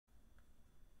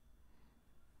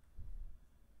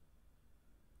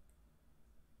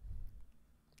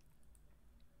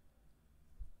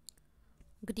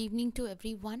Good evening to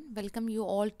everyone. Welcome you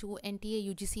all to NTA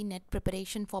UGC NET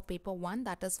preparation for paper 1,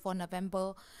 that is for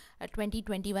November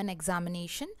 2021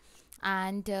 examination.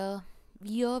 And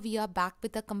here we are back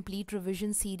with a complete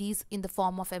revision series in the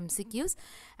form of MCQs.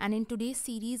 And in today's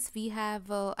series I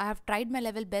have tried my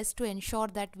level best to ensure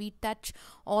that we touch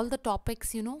all the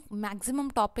topics, maximum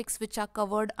topics which are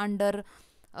covered under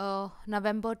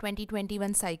November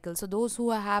 2021 cycle. So those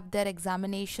who have their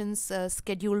examinations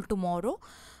scheduled tomorrow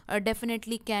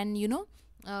definitely can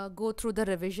go through the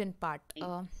revision part.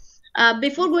 Before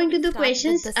Before going we to the start with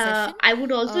questions, the session, I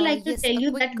would also like to yes, tell a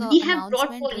you quick that we have brought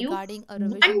announcement for you regarding a one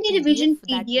revision day PDF revision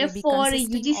that will PDF be for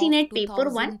consisting UGC of NET Paper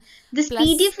 1. 2000 This plus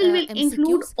PDF will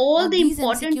include MCQs. all Now the these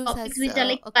important MCQs topics has which are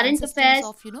like a current consistence affairs.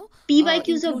 of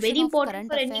PYQs are very inclusion of important current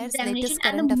for any affairs, examination latest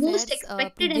and the current most affairs,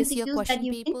 expected previous year MCQs that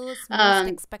question papers, most uh,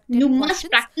 you expected must questions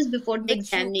practice before the which you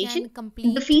examination. can The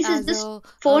complete fees is as just a,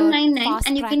 499 fast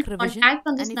and you can track revision. contact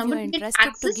on And this if you number are to get interested to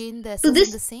access gain the to SS in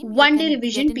this the same, you one day can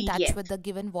revision get in touch PDF. with the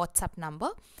given WhatsApp number.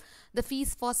 The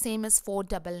fees for same is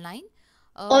 499.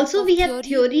 Also, For we have theory,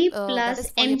 theory that plus is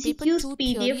for your paper MCQs 2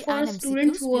 PDF theory for and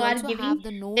students MCQs. who We are also giving have the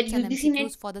that notes and UGC NET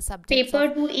MCQs for the subjects of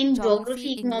paper 2 in geography,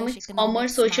 geography, English, economics, commerce,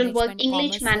 economics, social work, management,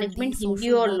 English commerce, Hindi, management, Hindi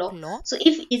social or work, law. law. So,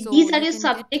 if So these are you your can get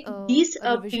subject, these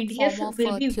a revision PDF form of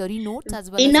will be theory notes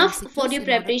as well as enough for MCQs your in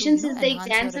order to preparation since the enhance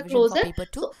your exams are revision for closer. paper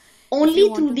 2. So, If you only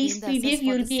want through to gain these the SS PDF for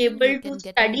you the will be same, you able can to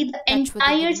get in study the touch with the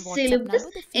entire given WhatsApp syllabus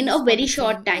number. The in fees a for very the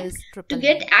short same time. is To triple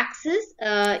get nine. access,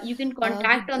 you can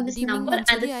contact on Good this evening, number and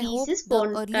the Mansoori. I fees hope is the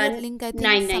earlier link, I think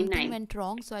something 999. went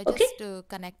wrong, so I Okay. just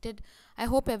connected. I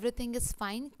hope everything is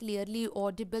fine, clearly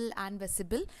audible and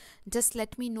visible. Just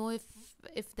let me know if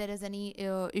there is any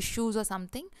issues or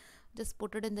something. Just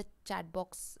put it in the chat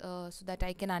box so that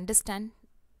I can understand.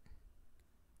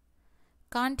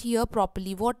 Can't hear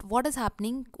properly. What is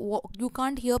happening? You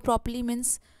can't hear properly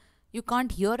means you can't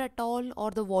hear at all,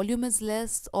 or the volume is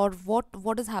less, or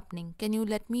what is happening? Can you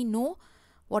let me know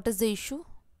what is the issue?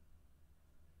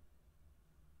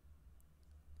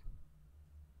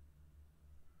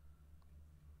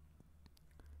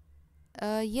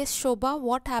 Yes, Shobha,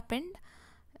 what happened?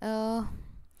 Uh,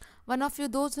 One of you,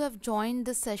 those who have joined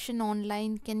the session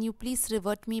online, can you please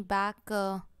revert me back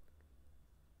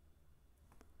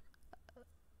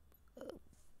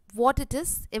what it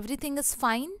is? Everything is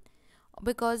fine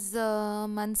because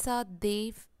Mansa,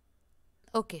 Dev.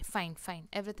 Okay, fine.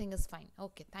 Everything is fine.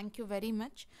 Okay, thank you very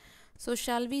much. So,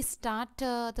 shall we start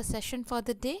the session for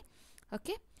the day?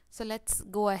 Okay, so let's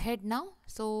go ahead now.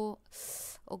 So,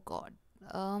 oh God.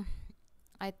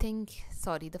 I think,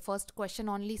 sorry, the first question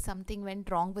only something went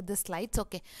wrong with the slides.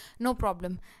 Okay, no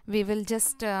problem. We will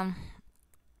just, yeah,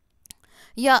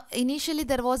 initially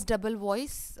there was double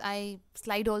voice.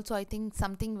 Slide also, I think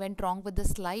something went wrong with the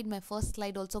slide. My first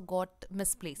slide also got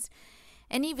misplaced.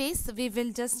 Anyways, we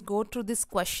will just go through this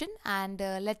question and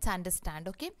let's understand.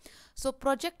 Okay, so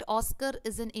Project Oscar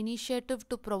is an initiative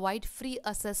to provide free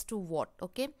access to what?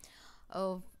 Okay,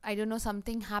 I don't know,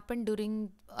 something happened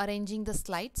during arranging the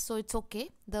slides, so it's okay.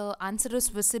 The answer is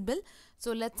visible.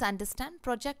 So let's understand.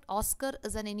 Project Oscar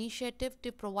is an initiative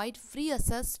to provide free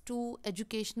access to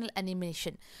educational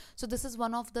animation. So this is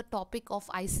one of the topic of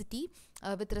ICT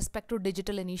with respect to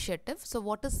digital initiative. So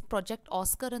what is Project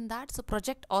Oscar in that? So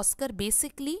Project Oscar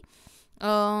basically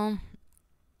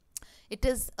it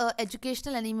is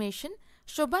educational animation.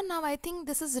 Shobha, now I think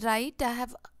this is right. I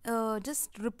have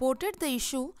just reported the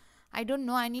issue. I don't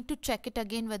know, I need to check it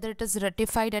again whether it is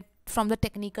rectified from the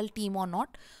technical team or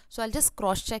not. So I'll just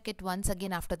cross check it once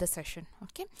again after the session.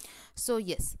 Okay, so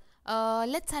yes,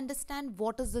 let's understand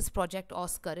what is this Project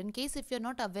Oscar. In case if you're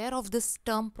not aware of this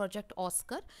term Project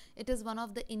Oscar, it is one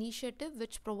of the initiative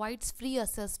which provides free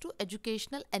access to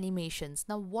educational animations.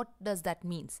 Now what does that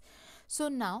means? So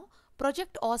now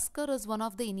Project Oscar is one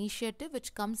of the initiative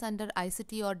which comes under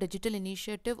ICT or digital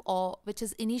initiative, or which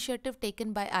is initiative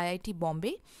taken by IIT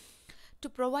Bombay to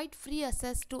provide free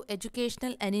access to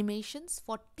educational animations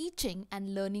for teaching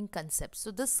and learning concepts.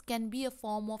 So this can be a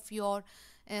form of your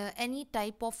any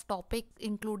type of topic,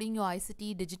 including your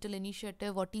ICT digital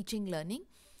initiative or teaching learning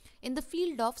in the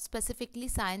field of specifically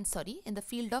science, in the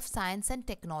field of science and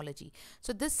technology.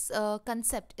 So this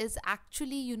concept is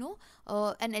actually,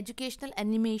 an educational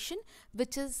animation,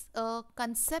 which is a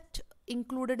concept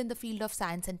included in the field of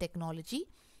science and technology.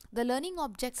 The learning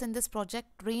objects in this project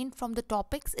range from the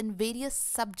topics in various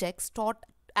subjects taught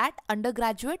at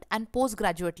undergraduate and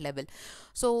postgraduate level.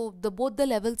 So both the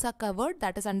levels are covered,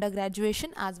 that is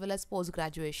undergraduation as well as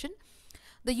postgraduation.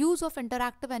 The use of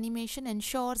interactive animation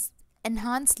ensures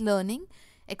enhanced learning,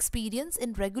 experience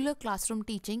in regular classroom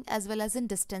teaching as well as in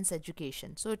distance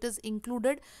education. So it is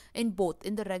included in both,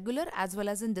 in the regular as well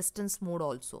as in distance mode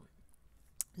also.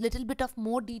 Little bit of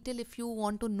more detail if you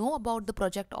want to know about the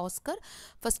project Oscar.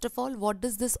 First of all, what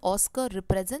does this Oscar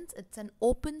represents? It's an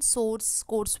open source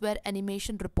courseware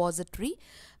animation repository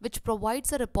which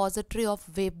provides a repository of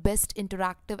web-based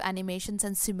interactive animations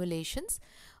and simulations,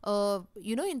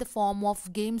 in the form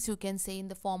of games, you can say, in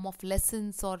the form of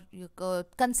lessons or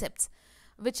concepts,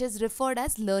 which is referred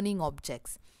as learning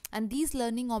objects. And these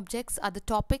learning objects are the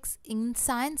topics in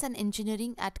science and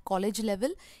engineering at college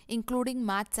level, including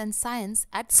maths and science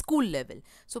at school level.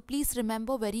 So please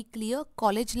remember very clear,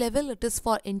 college level it is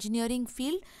for engineering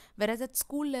field, whereas at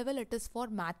school level it is for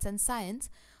maths and science.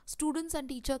 Students and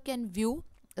teacher can view,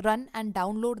 run and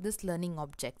download this learning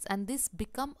objects, and this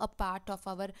become a part of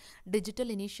our digital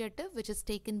initiative which is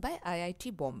taken by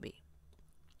IIT Bombay.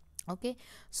 Okay,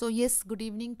 so yes, good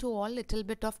evening to all. Little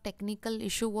bit of technical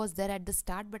issue was there at the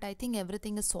start, but I think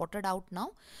everything is sorted out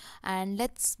now, and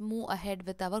let's move ahead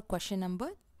with our question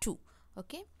number 2.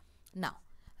 Okay, now,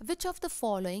 which of the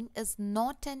following is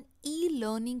not an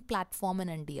e-learning platform in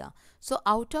India? So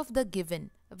out of the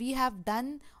given, we have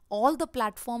done all the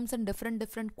platforms and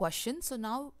different questions. So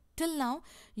now, till now,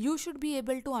 you should be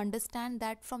able to understand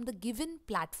that from the given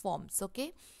platforms.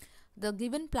 Okay, the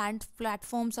given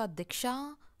platforms are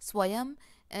Diksha, Swayam,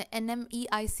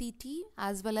 NMEICT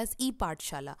as well as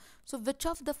ePathshala. So which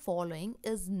of the following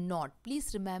is not?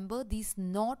 Please remember, these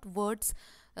not words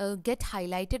get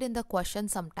highlighted in the question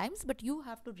sometimes, but you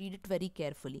have to read it very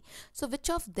carefully. So which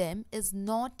of them is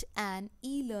not an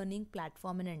e-learning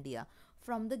platform in India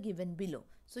from the given below?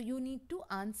 So you need to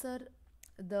answer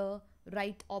the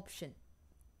right option.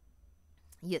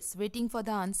 Yes, waiting for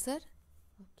the answer.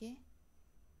 Okay.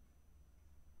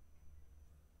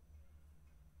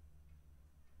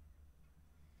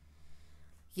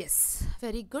 Yes,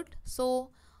 very good.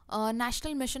 So,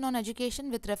 National Mission on Education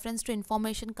with reference to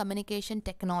Information Communication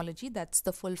Technology, that's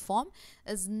the full form,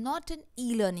 is not an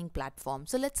e-learning platform.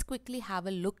 So, let's quickly have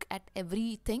a look at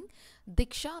everything.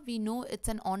 Diksha, we know it's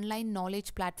an online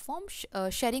knowledge platform,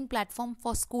 sharing platform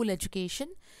for school education.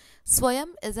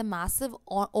 Swayam is a massive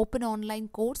open online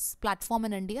course platform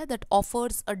in India that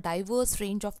offers a diverse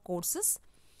range of courses.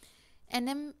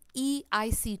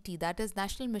 NMEICT, that is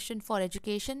National Mission for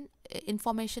Education,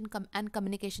 Information and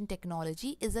Communication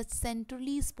Technology, is a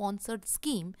centrally sponsored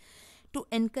scheme to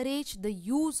encourage the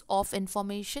use of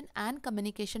information and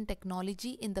communication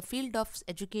technology in the field of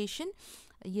education.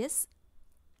 Yes,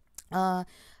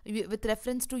 with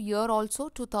reference to year also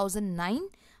 2009,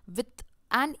 with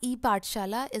and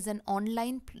ePathshala is an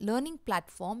online learning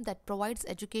platform that provides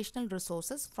educational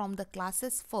resources from the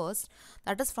classes first,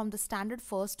 that is from the standard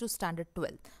first to standard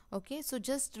 12. Okay, so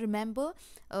just remember,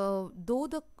 though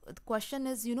the question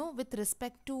is, with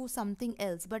respect to something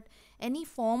else, but any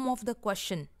form of the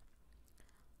question,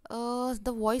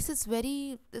 the voice is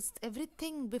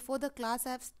everything before the class. I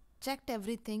have checked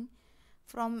everything.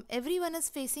 From everyone is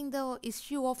facing the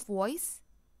issue of voice.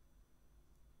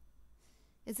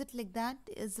 Is it like that?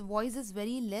 Is voice is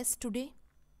very less today?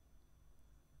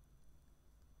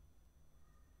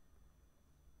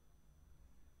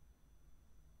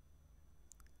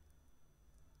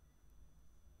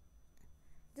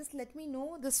 Just let me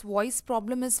know, this voice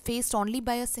problem is faced only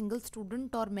by a single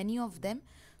student or many of them.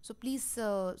 So please,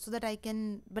 so that I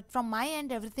can, but from my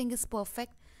end everything is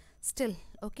perfect still.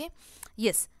 Okay,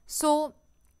 yes. So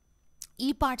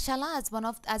ePathshala is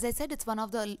as I said, it's one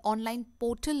of the online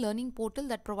learning portal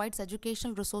that provides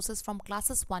educational resources from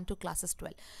classes 1 to classes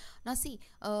 12. Now see,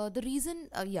 the reason,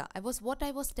 what I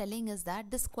was telling is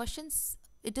that this questions,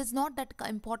 it is not that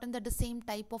important that the same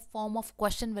type of form of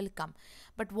question will come.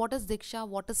 But what is Diksha,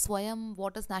 what is Swayam,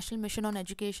 what is National Mission on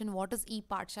Education, what is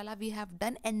ePathshala, we have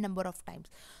done n number of times.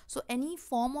 So any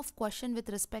form of question with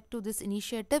respect to this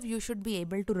initiative, you should be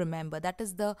able to remember. That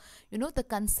is the, the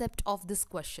concept of this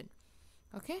question.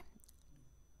 Okay.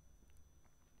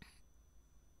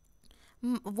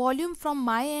 Volume from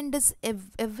my end is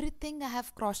everything I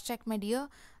have cross-checked, my dear.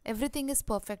 Everything is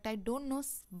perfect. I don't know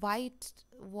why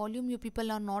volume you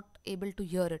people are not able to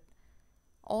hear it.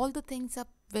 All the things are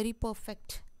very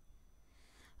perfect.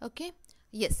 Okay.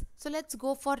 Yes. So let's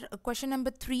go for question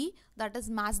number 3. That is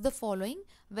match the following,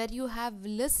 where you have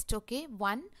list. Okay.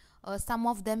 1. Some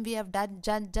of them we have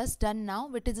just done now,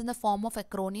 which is in the form of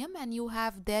acronym, and you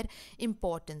have their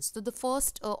importance. So the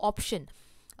first option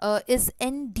is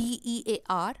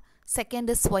NDEAR, second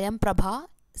is Swayam Prabha,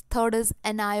 third is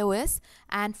NIOS,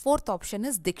 and fourth option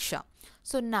is Diksha.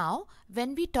 So now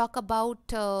when we talk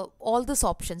about all these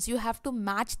options, you have to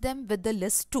match them with the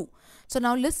list 2. So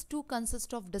now list 2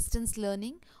 consists of distance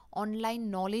learning,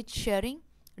 online knowledge sharing,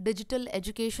 digital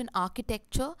education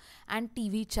architecture, and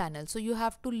TV channel. So you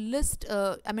have to list,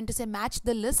 match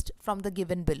the list from the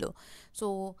given below.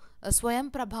 So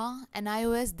Swayam Prabha,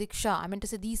 NIOS,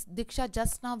 Diksha, these Diksha,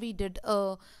 just now we did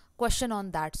a question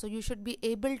on that. So you should be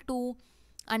able to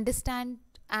understand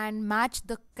and match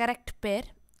the correct pair.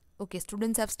 Okay,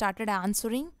 students have started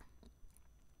answering.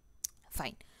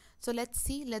 Fine. So let's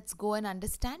see, let's go and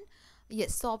understand.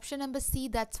 Yes, so option number C,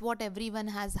 that's what everyone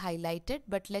has highlighted,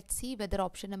 but let's see whether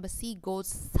option number C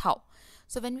goes how.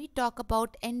 So when we talk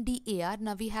about NDAR,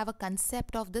 now we have a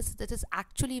concept of this that is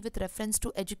actually with reference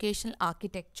to educational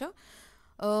architecture.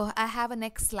 I have a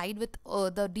next slide with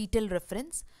the detailed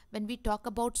reference. When we talk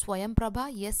about Swayam Prabha,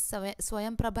 yes,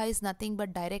 Swayam Prabha is nothing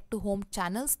but direct to home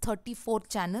channels, 34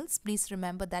 channels. Please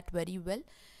remember that very well.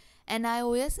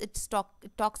 NIOS, it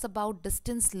talks about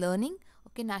distance learning,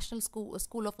 okay, National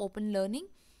School of Open Learning.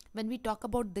 When we talk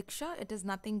about Diksha, it is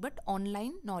nothing but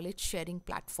online knowledge sharing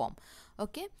platform.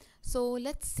 Okay, so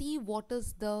let's see what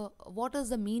is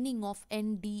the meaning of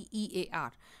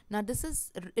NDEAR. Now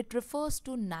it refers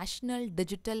to National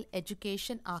Digital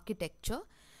Education Architecture,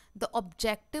 the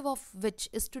objective of which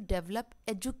is to develop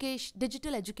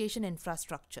digital education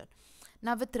infrastructure.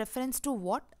 Now with reference to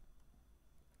what?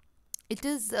 It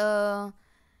is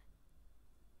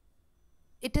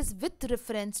with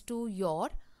reference to your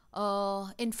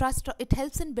infrastructure. It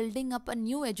helps in building up a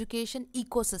new education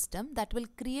ecosystem that will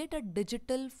create a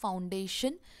digital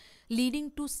foundation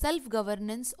leading to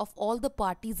self-governance of all the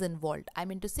parties involved. I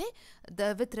mean to say,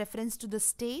 with reference to the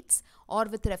states or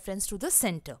with reference to the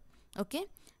center. Okay.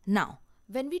 Now,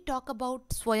 when we talk about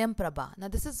Swayam Prabha, now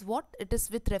this is what it is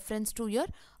with reference to your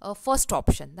first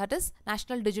option, that is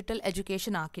National Digital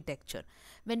Education Architecture.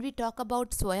 When we talk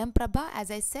about Swayam Prabha,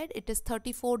 as I said, it is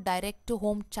 34 direct to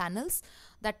home channels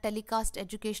that telecast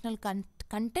educational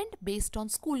content based on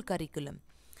school curriculum.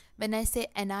 When I say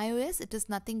NIOS, it is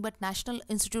nothing but National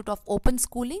Institute of Open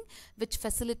Schooling, which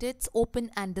facilitates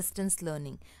open and distance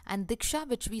learning. And Diksha,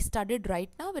 which we studied right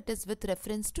now, it is with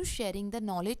reference to sharing the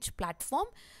knowledge platform,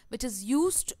 which is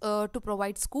used to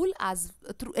provide school as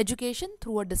through education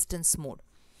through a distance mode.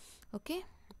 Okay.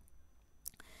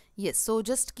 Yes, so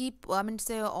just keep,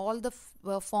 say all the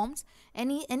forms.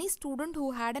 Any student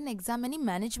who had an exam, any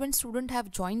management student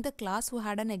have joined the class who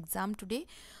had an exam today.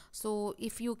 So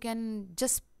if you can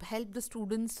just help the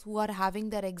students who are having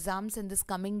their exams in this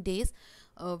coming days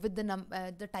with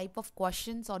the type of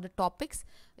questions or the topics,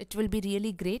 it will be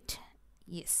really great.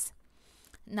 Yes.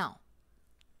 Now,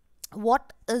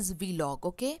 what is vlog?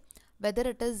 Okay, whether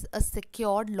it is a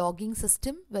secured logging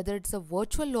system, whether it's a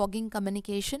virtual logging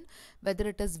communication, whether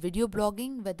it is video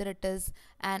blogging, whether it is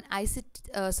an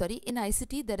ICT, in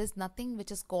ICT there is nothing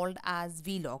which is called as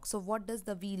vlog. So what does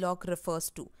the vlog refers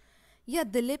to? Yeah,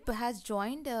 Dilip has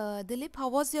joined. Dilip, how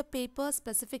was your paper?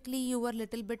 Specifically, you were a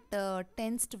little bit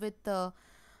tensed with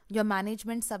your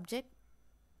management subject.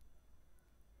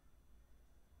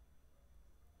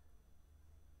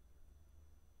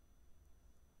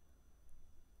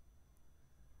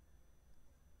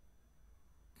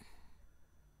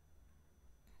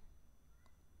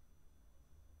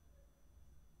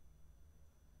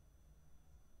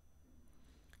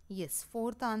 Yes,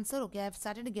 fourth answer. Okay, I've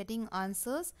started getting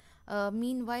answers.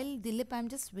 Meanwhile, Dilip, I'm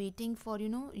just waiting for,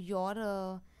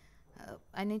 your,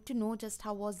 I need to know just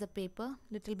how was the paper.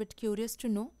 Little bit curious to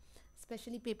know,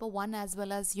 especially paper 1 as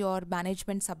well as your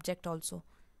management subject also.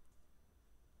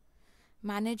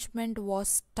 Management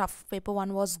was tough. Paper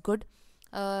 1 was good.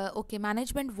 Okay,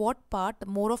 management, what part?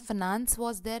 More of finance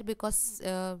was there because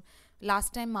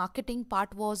last time marketing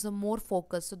part was more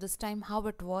focused. So this time how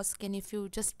it was, if you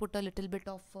just put a little bit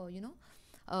of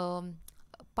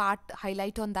part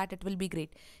highlight on that, it will be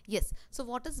great. Yes, so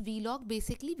what is vlog?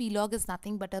 Basically vlog is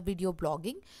nothing but a video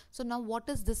blogging. So now what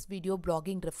is this video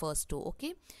blogging refers to?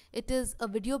 Okay, it is a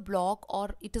video blog,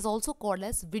 or it is also called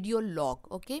as video log.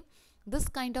 Okay, this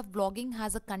kind of blogging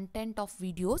has a content of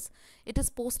videos. It is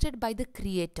posted by the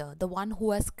creator, the one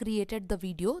who has created the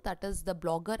video, that is the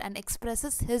blogger, and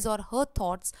expresses his or her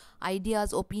thoughts,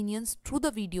 ideas, opinions through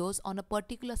the videos on a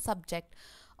particular subject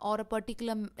or a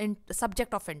particular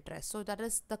subject of interest. So that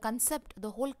is the concept. The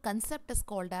whole concept is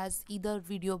called as either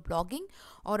video blogging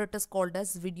or it is called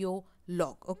as video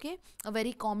log. Okay, a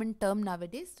very common term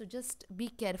nowadays. So just be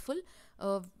careful.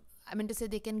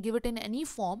 They can give it in any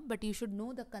form, but you should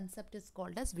know the concept is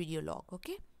called as video log.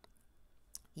 Okay.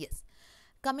 Yes.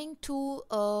 Coming to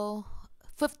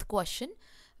fifth question.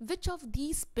 which of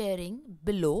these pairing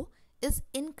below is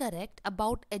incorrect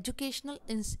about educational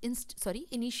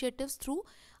initiatives through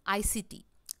ICT?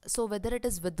 So whether it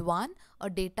is Vidwan, a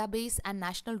database and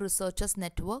national researchers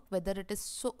network, whether it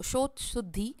is Shod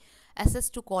Shuddhi,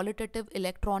 access to qualitative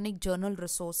electronic journal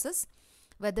resources,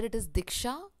 whether it is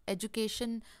Diksha,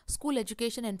 education, school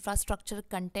education infrastructure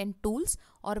content tools,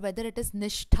 or whether it is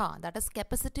Nishtha, that is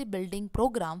capacity building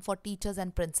program for teachers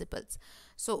and principals.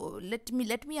 So let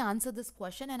me answer this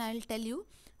question, and I'll tell you,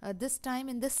 this time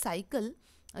in this cycle,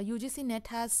 UGC net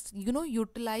has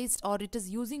utilized, or it is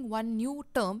using one new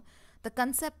term. The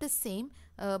concept is same,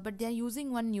 but they are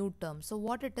using one new term. So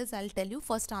what it is, I'll tell you.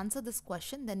 First answer this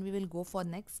question, then we will go for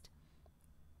next.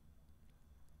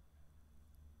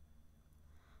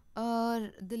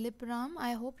 Dilip Ram,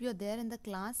 I hope you're there in the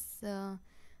class.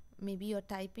 Maybe you're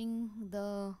typing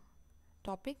the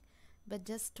topic, but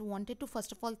just wanted to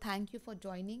first of all thank you for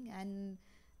joining, and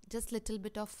just little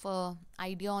bit of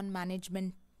idea on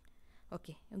management.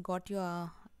 Okay, got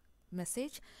your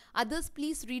message. Others,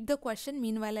 please read the question.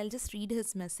 Meanwhile, I'll just read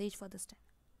his message for this time.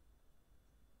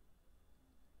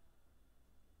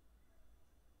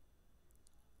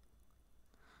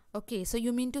 Okay, so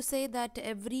you mean to say that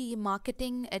every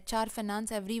marketing, HR,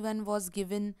 finance, everyone was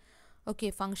given,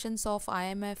 okay, functions of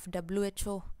IMF,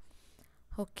 WHO.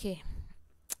 Okay,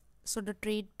 so the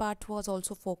trade part was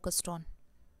also focused on.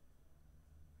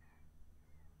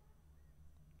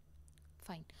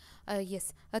 Fine.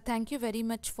 Yes, thank you very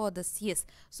much for this. Yes,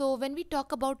 so when we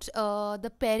talk about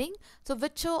the pairing, so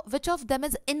which of them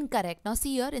is incorrect? Now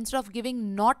see here, instead of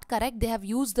giving not correct, they have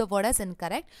used the word as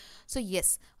incorrect. So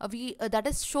yes, we that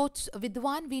is Shod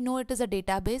Vidwan, we know it is a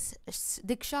database.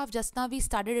 Diksha, just now we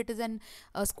studied, it is an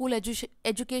school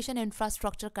education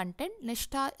infrastructure content.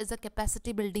 Nishtha is a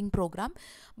capacity building program.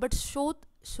 But Shod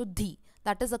Shuddhi,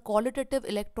 that is a qualitative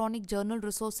electronic journal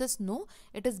resources, no,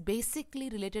 it is basically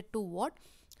related to what?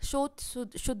 Shod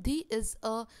Shuddhi is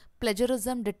a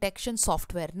plagiarism detection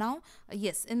software. Now,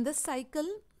 yes, in this cycle,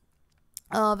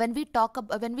 when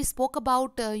we spoke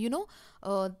about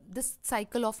this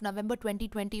cycle of November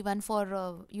 2021 for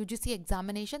UGC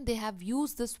examination, they have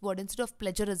used this word instead of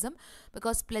plagiarism,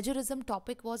 because plagiarism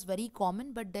topic was very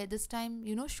common, but this time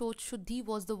Shod Shuddhi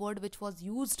was the word which was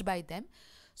used by them.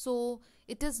 So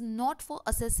it is not for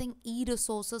assessing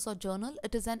e-resources or journal,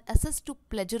 it is an access to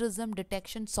plagiarism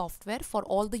detection software for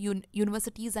all the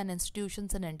universities and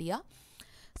institutions in India.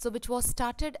 So which was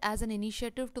started as an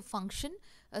initiative to function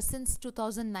since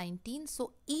 2019.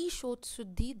 So e-Shod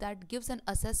Shuddhi, that gives an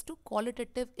access to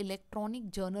qualitative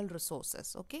electronic journal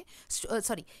resources. Okay,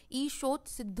 sorry, e-Shod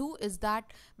Siddhu is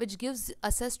that which gives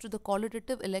access to the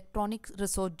qualitative electronic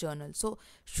resource journal. So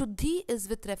Shuddhi is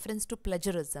with reference to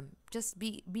plagiarism. Just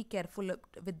be careful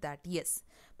with that. Yes,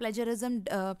 plagiarism.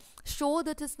 Shod,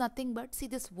 that is nothing but, see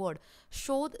this word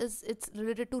Shod is, it's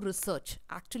related to research.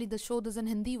 Actually the Shod is an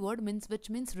Hindi word which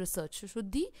means research.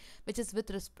 Shuddhi, which is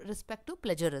with respect to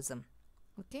plagiarism.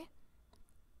 Okay.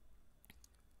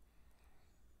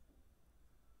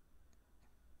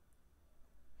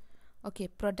 Okay,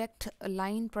 product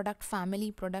line, product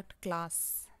family, product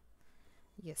class.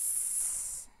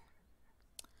 Yes.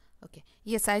 Okay.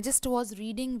 Yes, I just was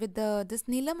reading with this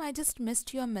Neelam, I just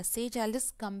missed your message. I'll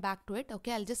just come back to it.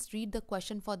 Okay, I'll just read the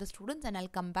question for the students and I'll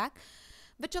come back.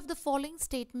 Which of the following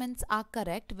statements are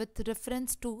correct with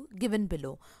reference to given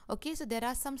below? Okay, so there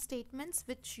are some statements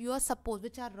which you are supposed,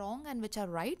 which are wrong and which are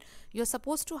right. You're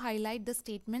supposed to highlight the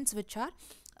statements which are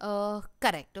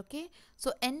correct. Okay,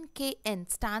 so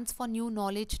NKN stands for New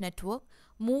Knowledge Network.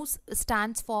 MOOS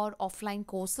stands for offline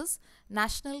courses.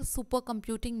 National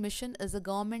Supercomputing Mission is a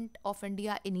Government of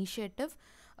India initiative.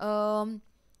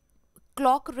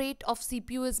 Clock rate of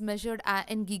CPU is measured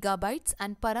in gigabytes,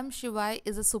 and Param Shivai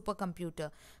is a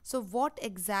supercomputer. So what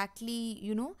exactly,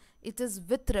 it is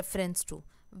with reference to?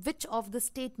 Which of the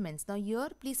statements? Now here,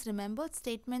 please remember,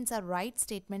 statements are right,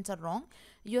 statements are wrong.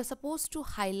 You're supposed to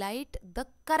highlight the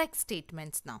correct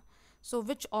statements now. So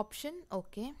which option?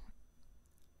 Okay.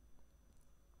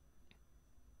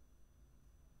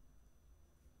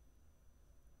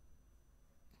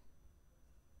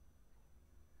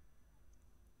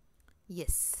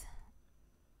 Yes.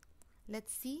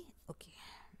 Let's see. Okay.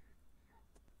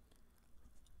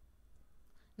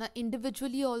 Now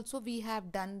individually also we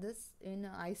have done this in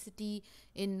ICT,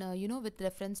 in with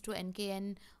reference to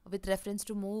NKN, with reference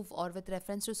to MOVE, or with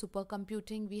reference to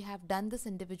supercomputing. We have done this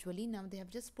individually. Now they have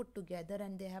just put together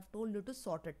and they have told you to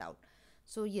sort it out.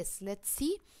 So yes, let's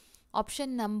see.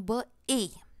 Option number A,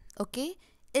 okay,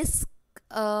 is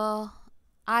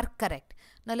are correct.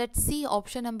 Now let's see,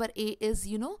 option number A is,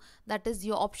 that is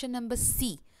your option number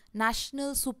C.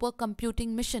 National Supercomputing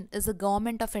Mission is a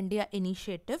Government of India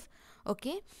initiative.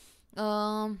 Okay.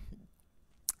 Um,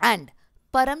 and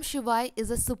Param Shivai is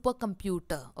a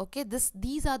supercomputer. Okay,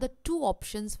 these are the two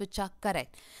options which are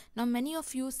correct. Now, many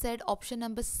of you said option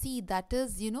number C, that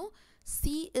is,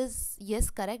 C is yes,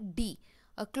 correct. D,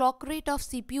 a clock rate of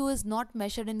CPU is not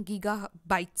measured in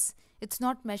gigabytes. It's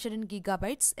not measured in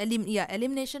gigabytes.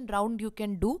 Elimination round you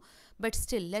can do, but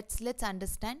still, let's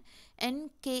understand.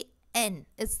 NKN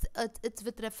is it's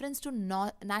with reference to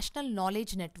National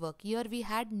Knowledge Network. Here we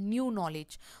had new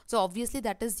knowledge, so obviously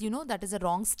that is that is a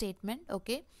wrong statement.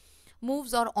 Okay.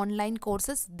 Moves or online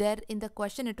courses, there in the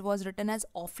question it was written as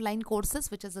offline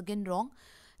courses, which is again wrong.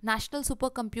 National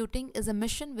supercomputing is a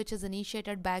mission which is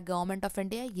initiated by Government of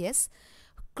India. Yes.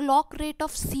 Clock rate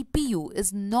of CPU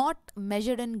is not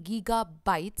measured in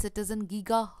gigabytes, it is in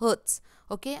gigahertz.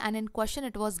 Okay, and in question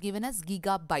it was given as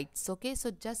gigabytes. Okay,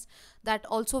 so just that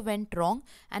also went wrong.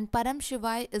 And Param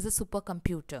Shivai is a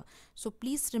supercomputer. So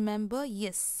please remember,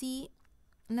 yes, C.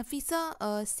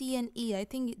 Nafisa, C and E, I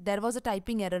think there was a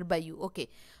typing error by you. Okay,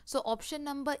 so option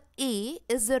number A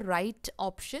is the right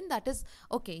option. That is,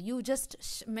 okay, you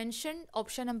just mentioned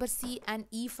option number C and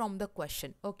E from the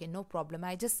question. Okay, no problem.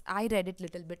 I read it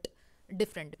little bit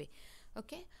different way.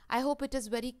 Okay, I hope it is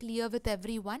very clear with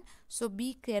everyone. So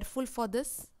be careful for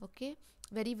this. Okay,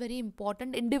 very, very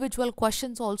important. Individual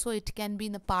questions also it can be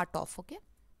in a part of. Okay.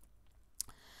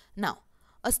 Now,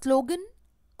 a slogan,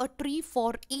 a tree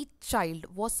for each child,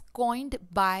 was coined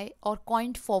by or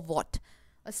coined for what?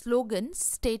 A slogan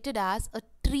stated as a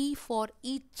tree for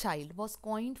each child was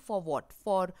coined for what?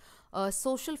 For a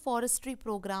social forestry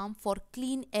program, for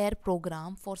clean air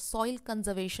program, for soil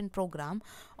conservation program,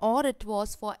 or it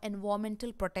was for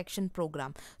environmental protection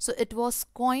program. So it was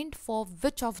coined for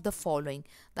which of the following?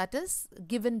 That is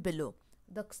given below.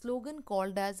 The slogan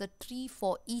called as a tree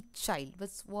for each child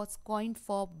was coined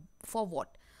for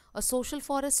what? A social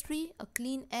forestry, a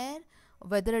clean air,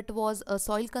 whether it was a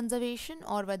soil conservation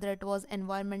or whether it was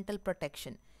environmental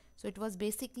protection. So it was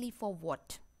basically for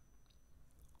what?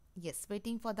 Yes,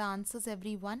 waiting for the answers,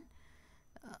 everyone.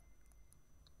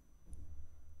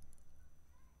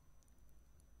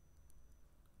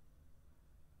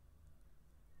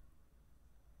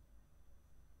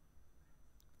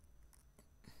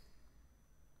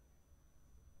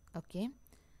 Okay,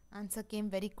 answer came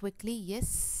very quickly.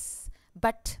 Yes,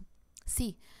 but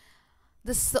see,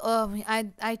 this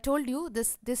I told you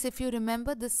this if you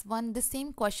remember, this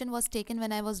same question was taken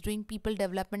when I was doing people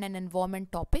development and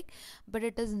environment topic, but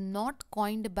it is not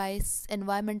coined by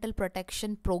environmental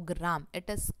protection program. It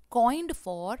is coined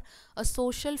for a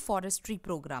social forestry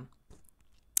program.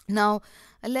 Now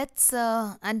let's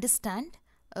understand.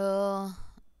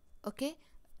 Okay,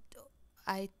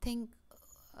 I think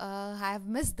I have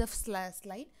missed the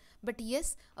slide, but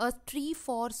yes, a tree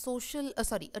for social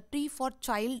a tree for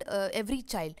child, every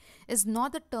child is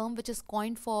not the term which is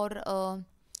coined for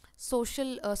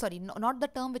social not the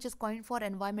term which is coined for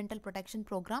environmental protection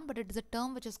program, but it is a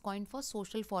term which is coined for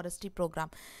social forestry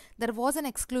program. There was an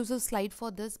exclusive slide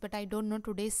for this, but I don't know,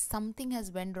 today something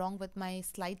has went wrong with my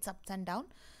slides ups and down,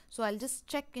 so I'll just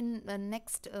check in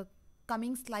next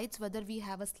coming slides whether we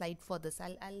have a slide for this.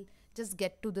 I'll just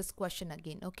get to this question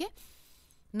again. Okay,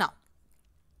 now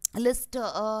list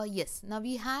yes, now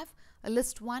we have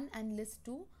list 1 and list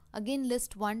 2. Again,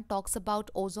 list 1 talks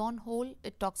about ozone hole,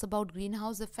 it talks about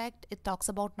greenhouse effect, it talks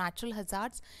about natural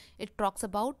hazards, it talks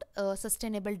about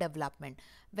sustainable development,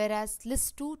 whereas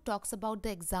list 2 talks about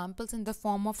the examples in the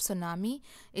form of tsunami.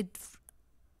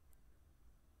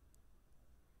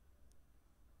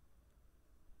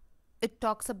 It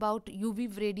talks about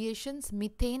UV radiations,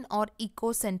 methane, or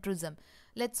ecocentrism.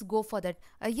 Let's go for that.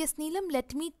 Yes, Neelam,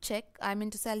 let me check. I mean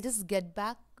to say, I'll just get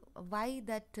back. Why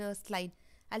that slide?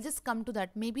 I'll just come to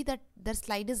that. Maybe that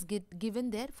slide is given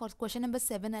there. For question number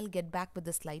 7, I'll get back with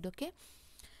the slide. Okay.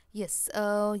 Yes.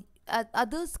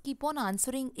 Others keep on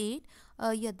answering 8.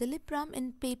 Yeah, Dilip Ram,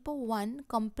 in paper 1,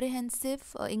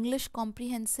 comprehensive, English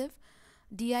comprehensive,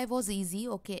 DI was easy.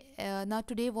 Okay, now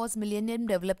today was Millennium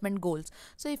Development Goals.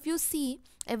 So if you see,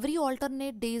 every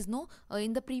alternate days, no,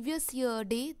 in the previous year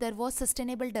day there was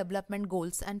Sustainable Development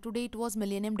Goals, and today it was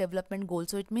Millennium Development Goals.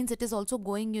 So it means it is also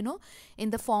going, in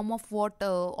the form of what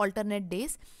alternate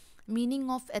days. Meaning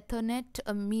of Ethernet,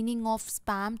 meaning of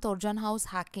spam, Trojan house,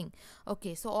 hacking.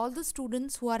 Okay, so all the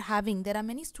students who are having, there are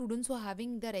many students who are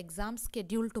having their exams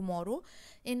scheduled tomorrow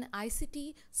in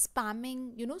ICT,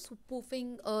 spamming,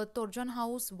 spoofing, Trojan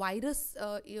house, virus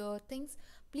things.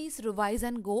 Please revise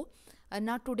and go.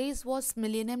 Now today's was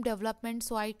Millennium Development,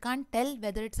 so I can't tell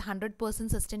whether it's 100%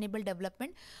 sustainable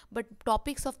development, but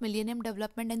topics of Millennium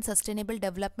Development and sustainable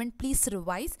development, please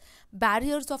revise.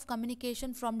 Barriers of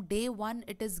communication, from day one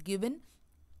it is given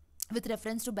with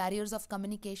reference to barriers of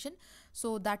communication,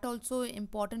 so that also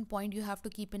important point you have to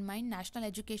keep in mind. National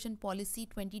Education Policy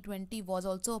 2020 was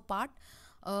also a part.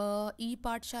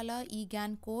 E-Pathshala,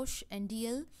 E-Gyan Kosh,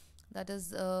 NDL, that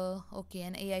is okay,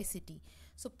 and AICT.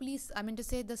 So please, I mean to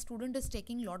say, the student is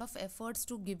taking a lot of efforts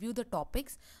to give you the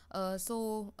topics. First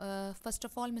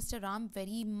of all, Mr. Ram,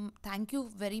 thank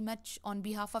you very much on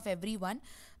behalf of everyone,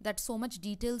 that so much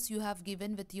details you have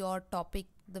given with your topic,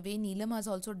 the way Neelam has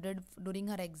also did during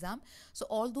her exam. So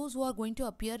all those who are going to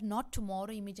appear not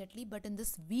tomorrow immediately but in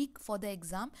this week for the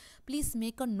exam, please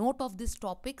make a note of these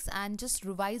topics and just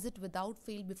revise it without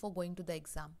fail before going to the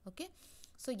exam. Okay,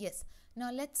 so yes, now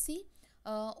let's see.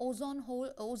 Ozone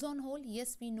hole,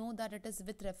 yes, we know that it is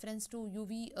with reference to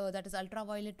UV, that is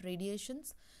ultraviolet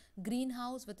radiations.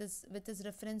 Greenhouse, with is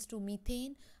reference to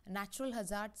methane. Natural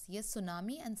hazards, yes,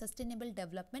 tsunami. And sustainable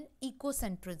development,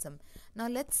 ecocentrism. Now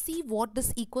let's see what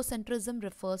this ecocentrism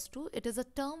refers to. It is a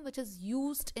term which is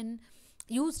used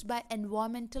by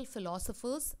environmental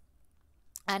philosophers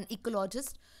and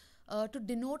ecologists to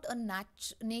denote a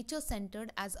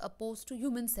nature-centered as opposed to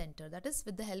human-centered, that is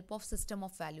with the help of system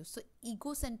of values. So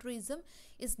egocentrism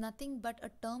is nothing but a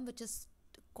term which is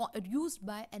used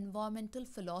by environmental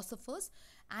philosophers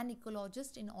and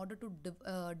ecologists in order to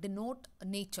denote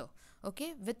nature,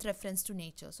 okay, with reference to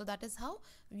nature. So that is how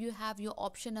you have your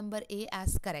option number A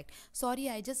as correct. Sorry,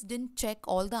 I just didn't check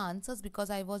all the answers because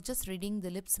I was just reading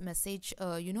Dilip's message,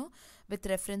 with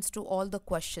reference to all the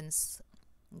questions.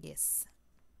 Yes.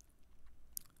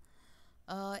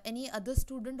 Any other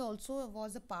student also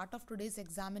was a part of today's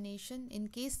examination? In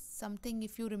case something,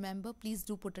 if you remember, please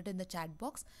do put it in the chat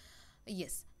box.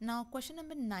 Yes. Now question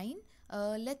number 9.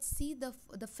 Let's see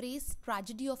the phrase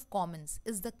tragedy of commons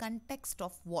is the context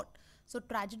of what? So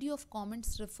tragedy of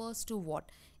commons refers to what?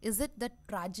 Is it the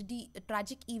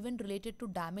tragic event related to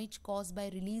damage caused by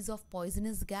release of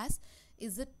poisonous gas?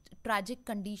 Is it tragic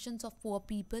conditions of poor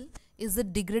people? Is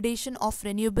it degradation of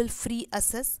renewable free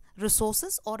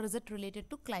resources, or is it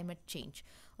related to climate change?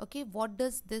 Okay, what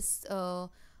does this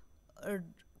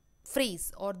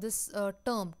phrase or this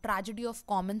term tragedy of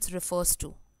commons refers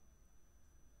to?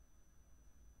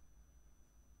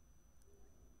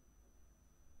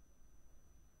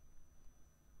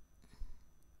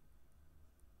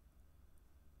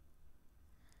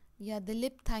 Yeah,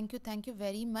 Dilip, thank you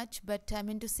very much. But I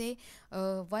mean to say,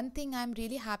 one thing, I'm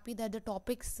really happy that the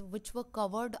topics which were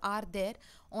covered are there.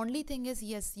 Only thing is,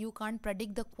 yes, you can't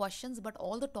predict the questions, but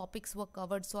all the topics were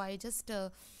covered. So I just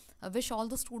wish all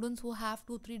the students who have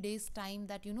 2-3 days time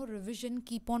that, revision,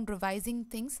 keep on revising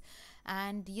things.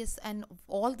 And yes, and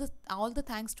all the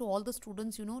thanks to all the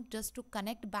students, just to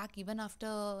connect back even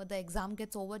after the exam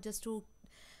gets over, just to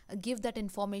give that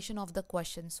information of the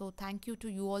question. So thank you to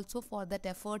you also for that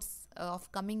efforts of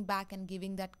coming back and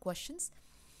giving that questions.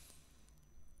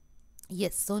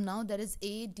 Yes, so now there is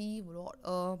A, D,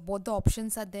 both the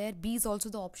options are there. B is also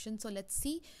the option. So let's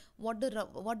see what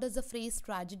does the phrase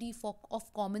tragedy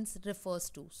of commons refers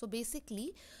to. So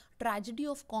basically, tragedy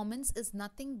of commons is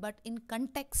nothing but in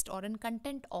context or in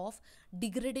content of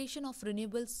degradation of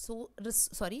renewable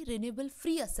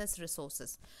free assessed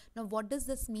resources. Now what does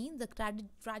this mean? The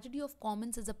tragedy of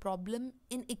commons is a problem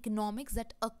in economics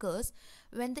that occurs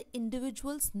when the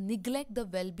individuals neglect the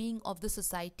well-being of the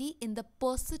society in the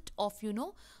pursuit of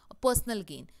personal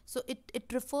gain. So it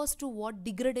refers to what?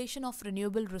 Degradation of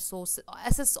renewable resources,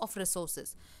 access of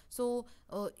resources. So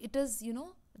it is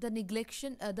the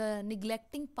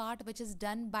neglecting part which is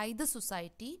done by the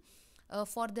society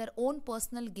for their own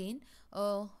personal gain,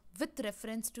 with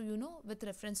reference to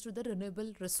the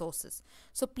renewable resources.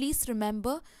 So please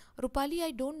remember, Rupali,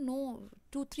 I don't know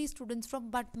 2-3 students from,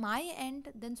 but my end,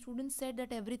 then students said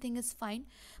that everything is fine,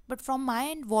 but from my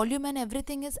end, volume and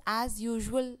everything is as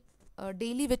usual,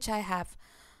 daily, which I have.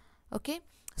 Okay,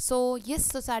 so yes,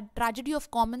 so tragedy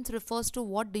of commons refers to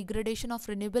what? Degradation of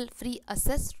renewable free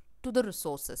access to the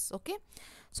resources. Okay,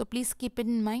 so please keep it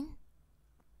in mind.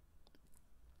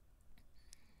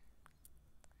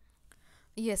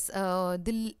 Yes,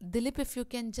 Dilip, if you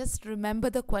can just remember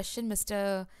the question,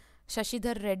 Mr.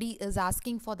 Shashidhar Reddy is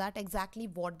asking for that exactly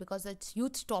what, because it's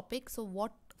huge topic. So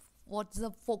what's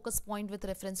the focus point with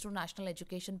reference to National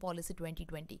Education Policy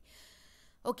 2020?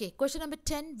 Okay, question number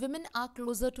 10. Women are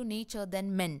closer to nature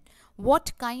than men.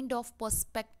 What kind of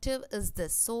perspective is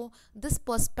this? So this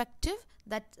perspective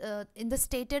that in the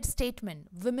stated statement,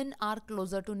 women are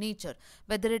closer to nature,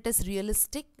 whether it is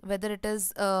realistic, whether it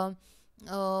is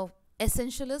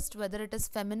essentialist, whether it is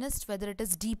feminist, whether it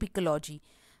is deep ecology.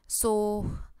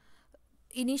 So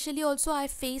initially also I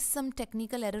faced some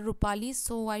technical error, Rupali,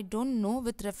 so I don't know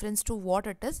with reference to what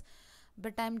it is,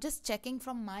 but I'm just checking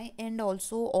from my end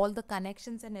also all the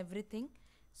connections and everything.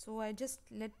 So I just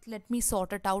let me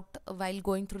sort it out while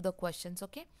going through the questions.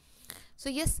 Okay, so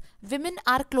yes, women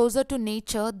are closer to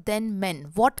nature than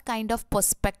men. What kind of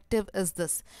perspective is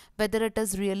this? Whether it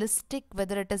is realistic,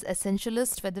 whether it is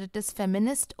essentialist, whether it is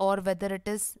feminist, or whether it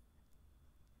is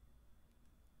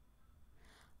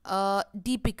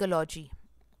deep ecology.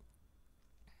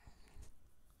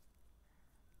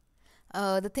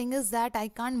 The thing is that I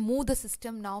can't move the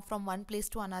system now from one place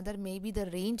to another. Maybe the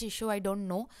range issue, I don't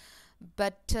know,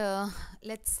 but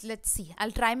let's see.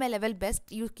 I'll try my level best.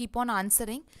 You keep on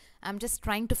answering. I'm just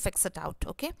trying to fix it out.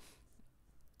 Okay.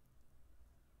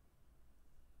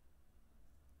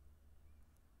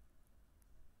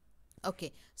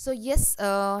 Okay, so yes,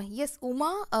 yes,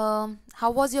 Uma,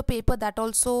 how was your paper? That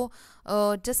also,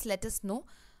 just let us know.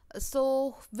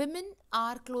 So women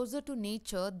are closer to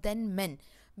nature than men.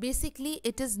 Basically,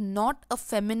 it is not a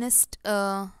feminist.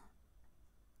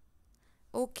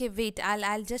 Okay, wait,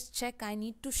 I'll just check. I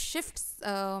need to shift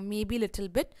maybe little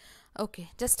bit.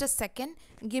 Okay, just a second.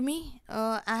 Give me.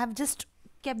 I have just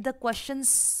kept the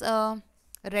questions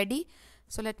ready.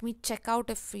 So let me check out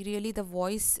if really the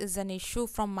voice is an issue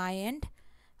from my end.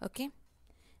 Okay.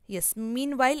 Yes.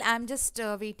 Meanwhile, I'm just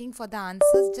waiting for the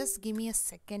answers. Just give me a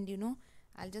second.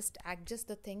 I'll just adjust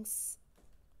the things.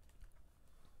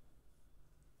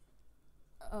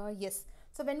 Yes.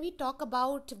 So when we talk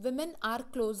about women are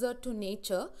closer to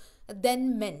nature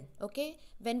than men, okay,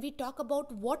 when we talk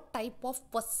about what type of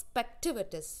perspective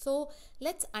it is, so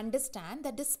let's understand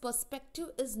that this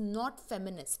perspective is not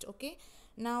feminist. Okay,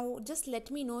 now just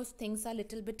let me know if things are a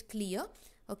little bit clear.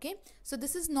 Okay, so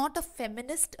this is not a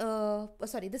feminist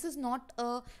this is not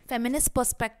a feminist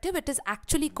perspective. It is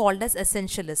actually called as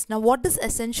essentialist. Now what does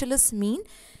essentialist mean?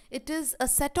 It is a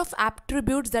set of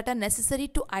attributes that are necessary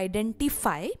to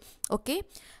identify, okay,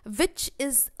 which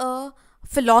is a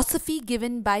philosophy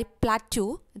given by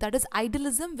Plato, that is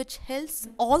idealism, which holds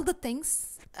all the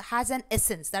things has an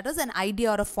essence, that is an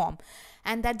idea or a form,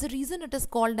 and that's the reason it is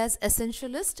called as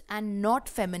essentialist and not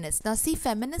feminist. Now see,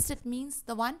 feminist, it means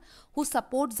the one who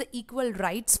supports the equal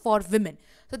rights for women.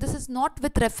 So this is not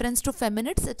with reference to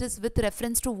feminists, it is with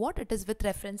reference to what? It is with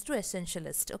reference to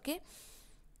essentialist. Okay.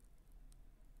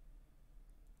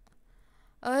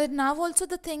 Now also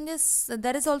the thing is,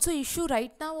 there is also issue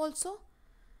right now also.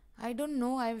 I don't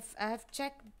know. I have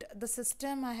checked the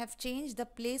system. I have changed the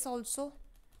place also.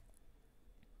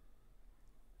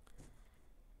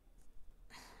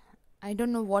 I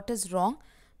don't know what is wrong,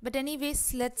 but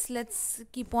anyways, let's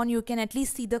keep on. You can at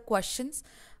least see the questions.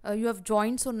 You have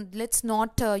joined, so let's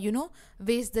not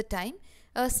waste the time.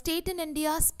 State in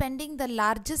India spending the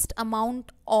largest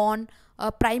amount on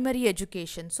primary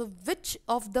education. So which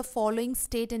of the following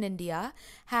state in India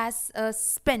has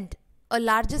spent a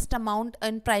largest amount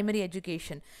in primary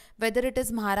education, whether it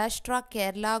is Maharashtra,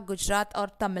 Kerala, Gujarat or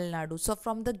Tamil Nadu? So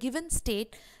from the given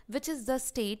state, which is the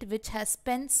state which has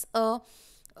spent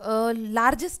a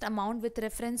largest amount with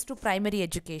reference to primary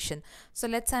education? So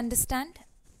let's understand.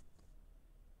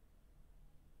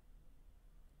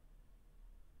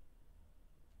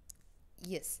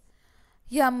 Yes.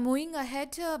 Yeah, I'm moving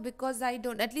ahead because I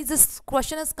don't, at least this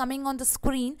question is coming on the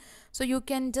screen, so you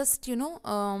can just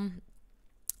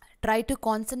try to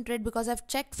concentrate because I've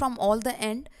checked from all the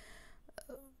end.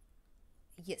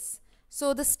 Yes.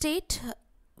 So the state,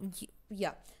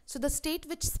 yeah. So the state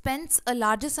which spends a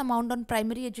largest amount on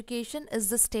primary education is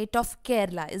the state of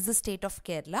Kerala.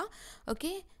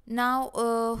 Okay.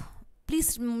 Now,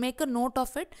 please make a note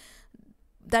of it.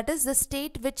 That is the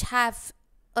state which have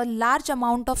a large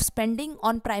amount of spending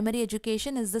on primary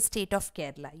education is the state of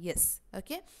Kerala. Yes.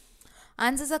 Okay.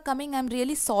 Answers are coming. I'm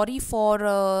really sorry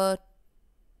for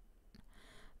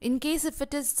in case if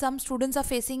it is some students are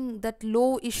facing that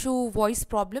low issue voice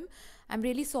problem. I'm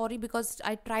really sorry because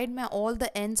I tried my all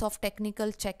the ends of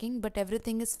technical checking, but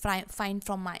everything is fine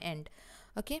from my end.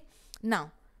 Okay.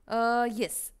 Now,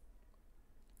 yes.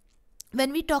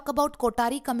 When we talk about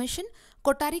Kothari Commission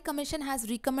has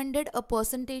recommended a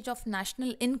percentage of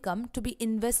national income to be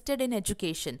invested in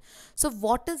education. So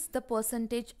what is the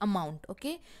percentage amount?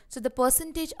 Okay. So the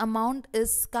percentage amount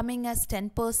is coming as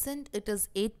 10%, it is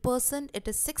 8%, it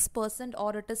is 6%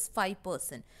 or it is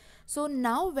 5%. So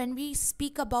now when we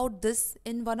speak about this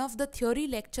in one of the theory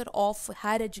lecture of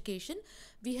higher education,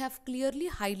 we have clearly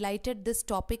highlighted this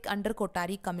topic under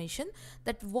Kothari Commission,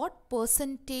 that what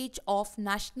percentage of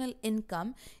national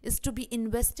income is to be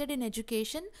invested in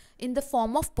education in the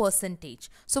form of percentage.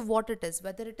 So what it is,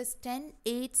 whether it is 10,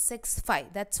 8, 6, 5,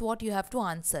 that's what you have to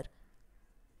answer.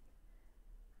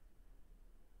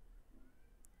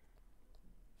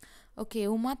 Okay,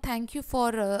 Uma, thank you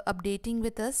for updating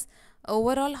with us.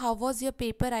 Overall, how was your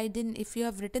paper? I didn't, if you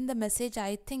have written the message,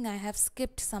 I think I have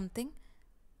skipped something.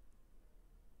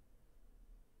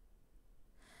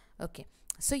 Okay,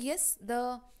 so yes,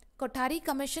 the Kothari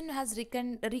Commission has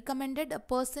recommended a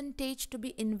percentage to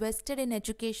be invested in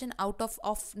education out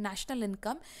of national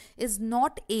income is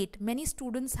not 8. Many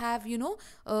students have,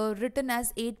 written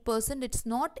as 8%. It's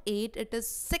not 8, it is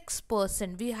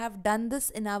 6%. We have done this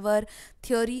in our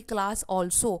theory class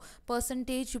also.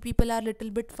 Percentage, you people are little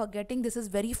bit forgetting. This is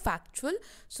very factual.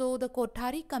 So the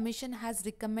Kothari Commission has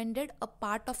recommended a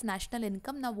part of national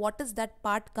income. Now what is that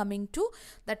part coming to?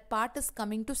 That part is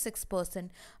coming to 6%.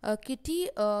 Kitty,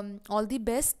 all the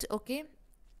best. Okay,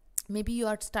 maybe you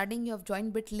are studying, you have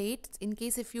joined bit late. In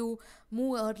case if you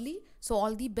move early, so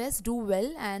all the best, do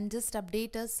well, and just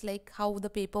update us like how the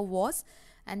paper was,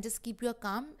 and just keep your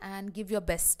calm and give your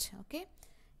best. Okay,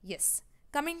 yes.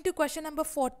 Coming to question number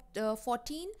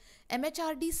 14,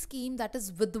 MHRD scheme, that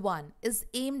is Vidwan, is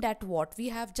aimed at what? We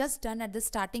have just done at the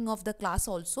starting of the class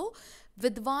also.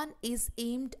 Vidwan is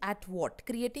aimed at what?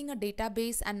 Creating a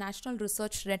database and national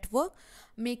research network,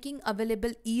 making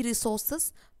available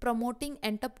e-resources, promoting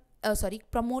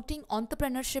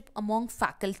entrepreneurship among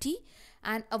faculty,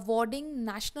 and awarding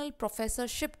national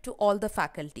professorship to all the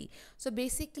faculty. So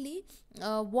basically,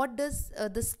 what does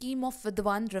the scheme of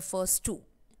Vidwan refers to?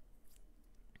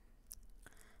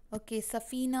 Okay,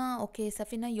 Safina. Okay,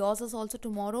 Safina, yours is also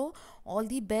tomorrow. All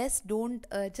the best. Don't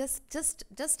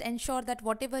just ensure that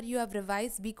whatever you have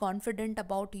revised, be confident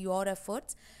about your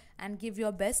efforts and give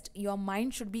your best. Your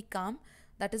mind should be calm.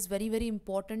 That is very, very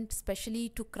important, especially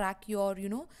to crack your,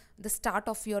 the start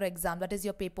of your exam. That is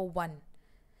your paper 1.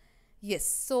 Yes,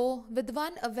 so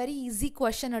Vidwan, a very easy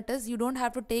question it is. You don't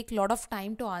have to take a lot of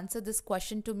time to answer this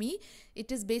question to me.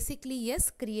 It is basically, yes,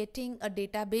 creating a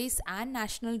database and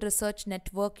national research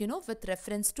network, with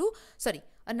reference to,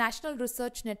 a national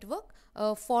research network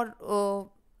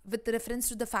with reference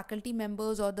to the faculty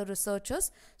members or the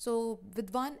researchers. So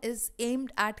Vidwan is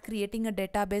aimed at creating a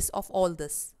database of all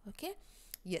this. Okay,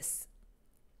 yes.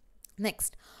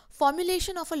 Next,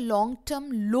 formulation of a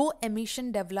long-term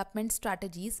low-emission development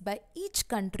strategies by each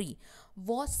country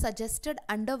was suggested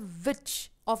under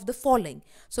which of the following?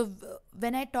 So,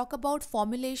 when I talk about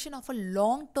formulation of a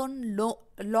long-term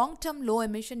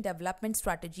low-emission development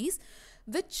strategies,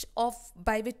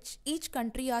 by which each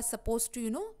country are supposed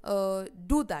to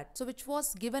do that. So, which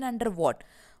was given under what?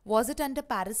 Was it under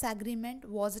Paris Agreement?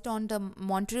 Was it on the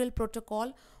Montreal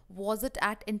Protocol? Was it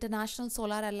at International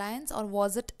Solar Alliance, or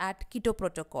was it at Quito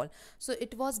Protocol? So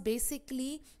it was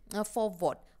basically for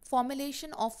what?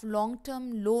 Formulation of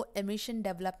long-term low-emission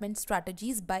development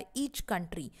strategies by each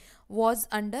country was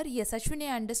under, yes, Ashwini,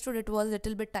 I understood it was a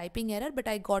little bit typing error, but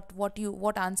I got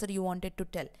what answer you wanted to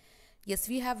tell. Yes,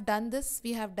 we have done this.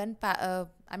 We have done,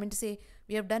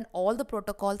 we have done all the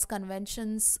protocols,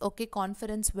 conventions, okay,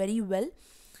 conference very well.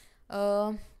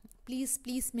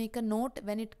 Please make a note,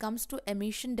 when it comes to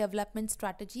emission development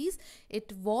strategies,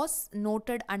 it was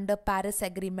noted under Paris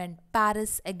Agreement.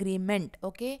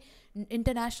 Okay,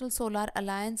 International Solar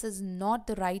Alliance is not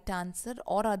the right answer,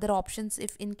 or other options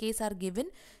if in case are given.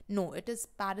 No, it is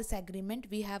Paris Agreement.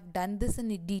 We have done this in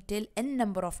detail n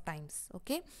number of times.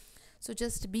 Okay, so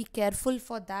just be careful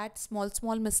for that.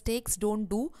 Small mistakes don't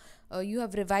do. You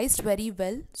have revised very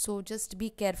well, so just be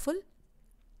careful.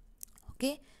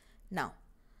 Okay, now,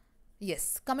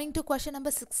 yes, coming to question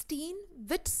number 16,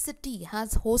 which city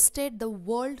has hosted the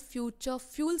World Future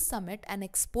Fuel Summit and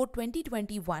Expo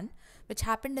 2021, which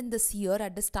happened in this year,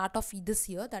 at the start of this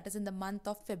year, that is in the month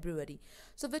of February.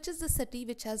 So which is the city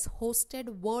which has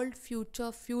hosted World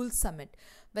Future Fuel Summit?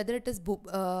 Whether it is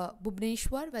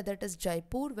Bhubaneswar, whether it is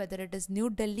Jaipur, whether it is New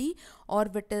Delhi, or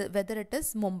whether it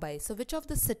is Mumbai. So which of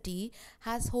the city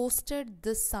has hosted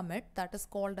this summit that is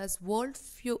called as World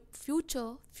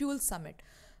Future Fuel Summit,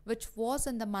 which was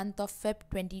in the month of Feb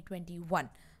 2021.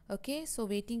 Okay, so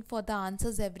waiting for the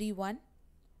answers, everyone.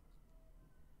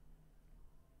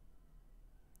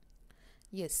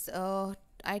 Yes,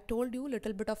 I told you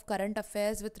little bit of current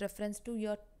affairs with reference to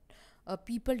your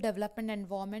people development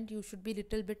environment. You should be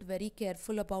little bit very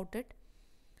careful about it.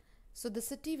 So the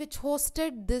city which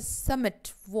hosted this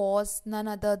summit was none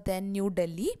other than New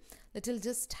Delhi. Let's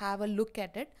just have a look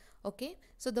at it. Okay,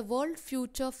 so the World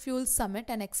Future Fuel Summit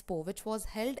and Expo, which was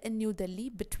held in New Delhi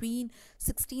between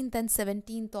 16th and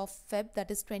 17th of Feb,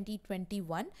 that is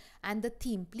 2021. And the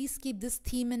theme, please keep this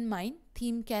theme in mind.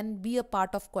 Theme can be a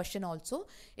part of question also.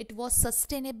 It was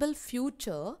Sustainable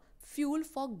Future Fuel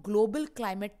for Global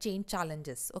Climate Change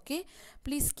Challenges. Okay,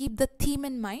 please keep the theme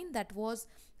in mind. That was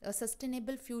a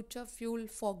Sustainable Future Fuel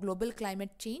for Global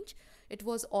Climate Change. It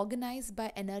was organized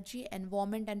by Energy,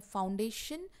 Environment and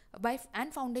Foundation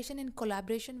in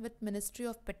collaboration with Ministry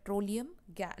of Petroleum,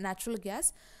 Natural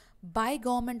Gas, by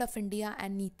Government of India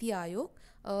and NITI Aayog,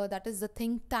 that is the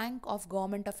think tank of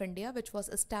Government of India, which was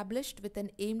established with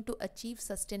an aim to achieve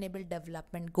sustainable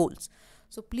development goals.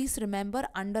 So please remember,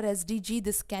 under SDG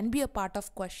this can be a part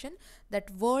of question, that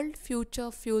World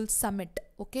Future Fuel Summit,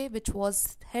 okay, which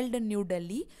was held in New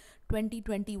Delhi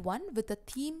 2021 with a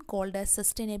theme called as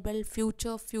Sustainable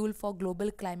Future Fuel for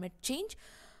Global Climate Change,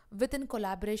 within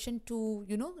collaboration to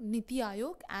NITI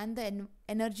Aayog and the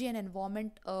Energy and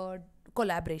Environment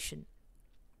collaboration.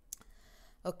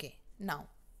 Okay, now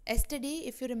yesterday,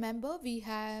 if you remember, we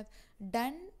have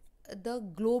done the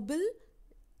global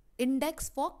index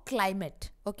for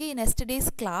climate. Okay, in yesterday's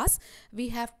class we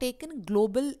have taken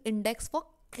global index for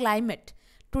climate.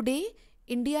 Today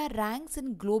India ranks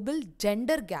in global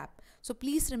gender gap. So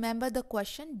please remember the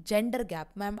question, gender gap.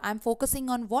 Ma'am, I'm focusing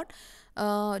on what?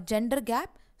 Gender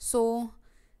gap. So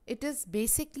it is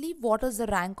basically what is the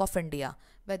rank of India,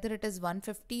 whether it is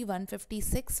 150,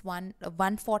 156,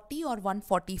 140 or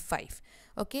 145.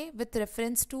 Okay, with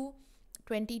reference to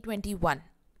 2021.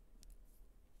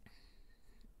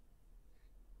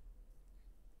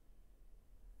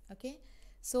 Okay,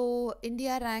 so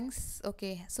India ranks,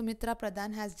 okay, Sumitra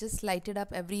Pradhan has just lighted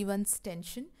up everyone's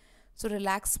tension. So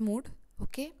relax mood,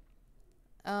 okay.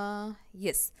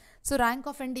 Yes, so rank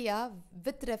of India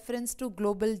with reference to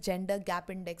global gender gap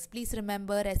index. Please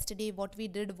remember, yesterday what we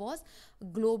did was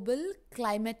global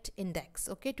climate index.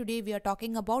 Okay, today we are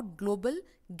talking about global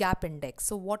gap index.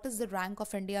 So what is the rank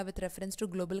of India with reference to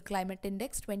global climate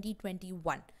index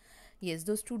 2021? Yes,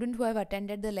 those students who have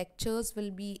attended the lectures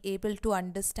will be able to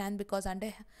understand, because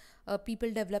under people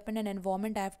development and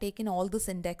environment I have taken all these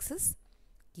indexes.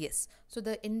 Yes, so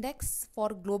the index for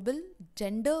global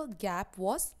gender gap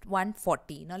was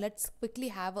 140. Now let's quickly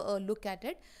have a look at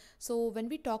it. So when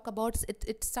we talk about it,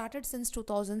 it started since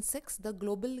 2006, the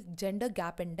global gender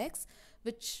gap index,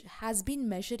 which has been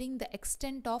measuring the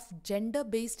extent of gender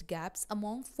based gaps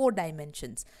among 4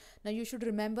 dimensions. Now you should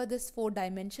remember this 4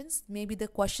 dimensions. Maybe the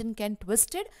question can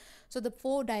twist it. So the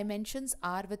 4 dimensions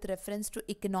are with reference to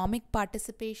economic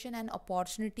participation and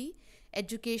opportunity,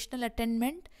 educational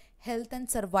attainment, health and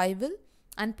survival,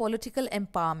 and political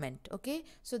empowerment. Okay,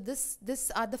 so this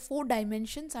are the 4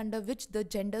 dimensions under which the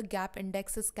gender gap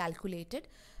index is calculated,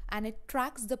 and it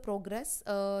tracks the progress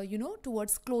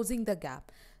towards closing the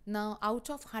gap. Now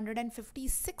out of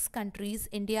 156 countries,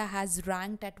 India has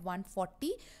ranked at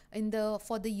 140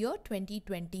 for the year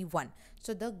 2021.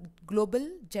 So the global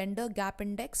gender gap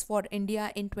index for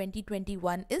India in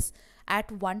 2021 is at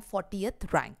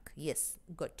 140th rank. Yes,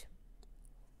 good.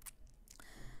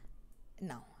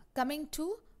 Now coming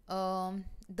to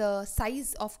the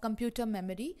size of computer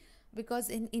memory, because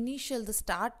in initial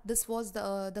this was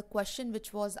the question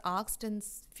which was asked in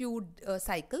few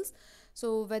cycles.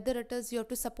 So whether it is you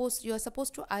are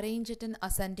supposed to arrange it in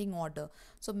ascending order.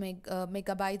 So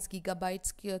megabytes,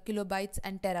 gigabytes, kilobytes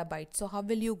and terabytes. So how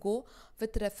will you go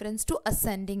with reference to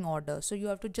ascending order? So you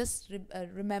have to just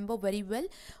remember very well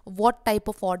what type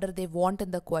of order they want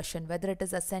in the question, whether it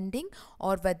is ascending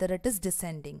or whether it is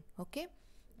descending. Okay.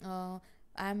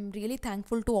 I'm really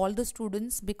thankful to all the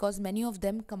students, because many of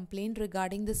them complained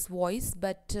regarding this voice,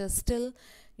 but still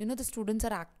the students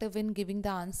are active in giving the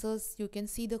answers. You can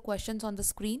see the questions on the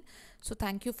screen, so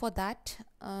thank you for that.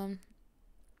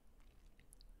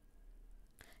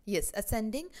 Yes,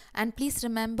 ascending. And please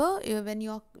remember, when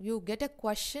you get a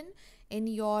question in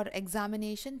your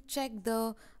examination, check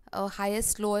the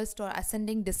highest, lowest or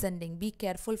ascending, descending. Be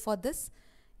careful for this.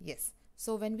 Yes.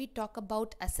 So when we talk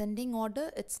about ascending order,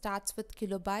 it starts with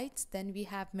kilobytes, then we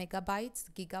have megabytes,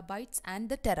 gigabytes and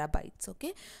the terabytes.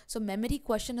 Okay, so memory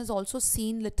question is also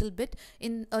seen little bit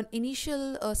in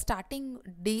initial starting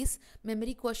days.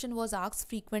 Memory question was asked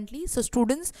frequently, so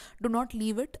students, do not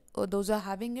leave it. Those are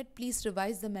having it, please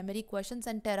revise the memory questions.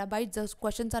 And terabytes, those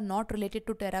questions are not related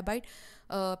to terabyte,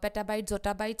 petabytes,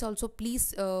 zotabytes also.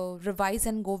 Please revise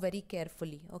and go very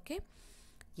carefully. Okay,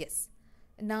 yes.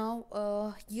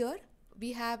 Now here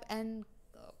we have an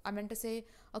I meant to say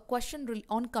a question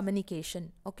on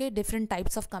communication. Okay, different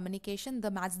types of communication.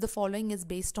 The match the following is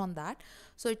based on that.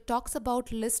 So it talks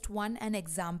about list 1 and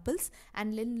examples,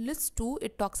 and in list 2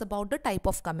 it talks about the type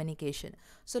of communication.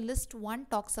 So list 1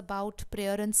 talks about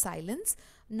prayer and silence.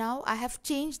 Now I have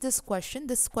changed this question.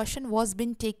 This question was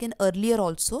been taken earlier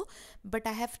also, but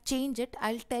I have changed it.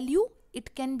 I'll tell you,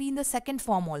 it can be in the second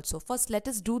form also. First let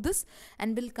us do this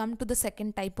and we'll come to the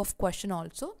second type of question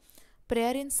also.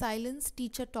 Prayer in silence,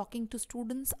 teacher talking to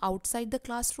students outside the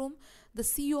classroom, the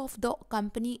CEO of the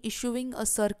company issuing a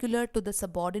circular to the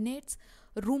subordinates,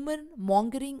 rumor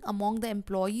mongering among the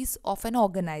employees of an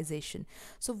organization.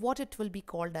 So what it will be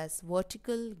called as: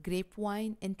 vertical,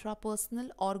 grapevine, intrapersonal,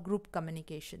 or group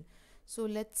communication. So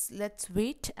let's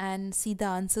wait and see the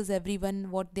answers,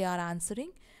 everyone, what they are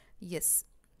answering. Yes,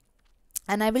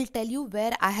 and I will tell you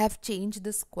where I have changed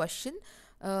this question.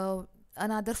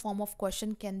 Another form of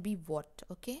question can be what.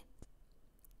 Okay,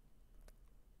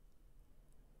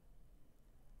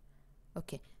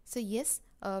 so yes,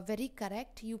 very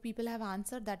correct, you people have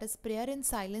answered. That is prayer in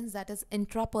silence, that is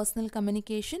intrapersonal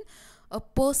communication, a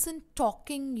person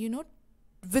talking,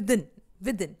 within.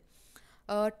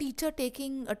 Teacher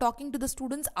talking to the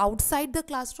students outside the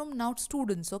classroom, not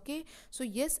students. Okay, so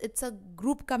yes, it's a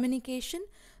group communication.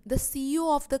 The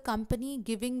CEO of the company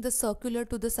giving the circular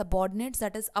to the subordinates,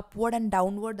 that is upward and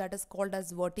downward, that is called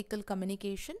as vertical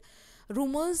communication.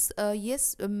 Rumors,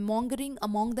 yes, mongering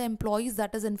among the employees,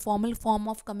 that is informal form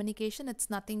of communication. It's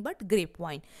nothing but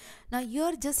grapevine. Now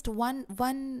here just one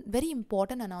very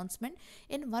important announcement.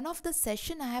 In one of the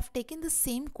session I have taken the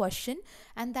same question,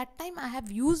 and that time I have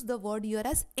used the word here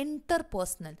as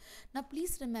interpersonal. Now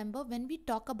please remember, when we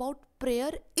talk about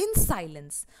prayer in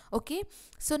silence, okay,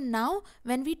 so now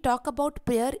when we talk about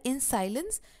prayer in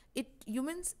silence, it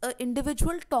means an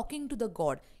individual talking to the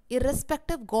God.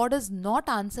 Irrespective, God is not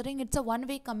answering. It's a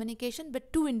one-way communication,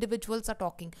 but two individuals are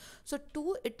talking. So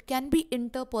two, it can be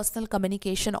interpersonal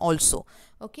communication also.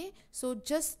 Okay, so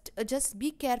just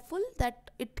be careful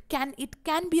that it can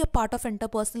be a part of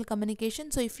interpersonal communication.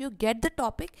 So if you get the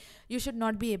topic, you should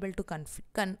not be able to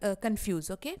confuse.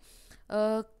 Okay,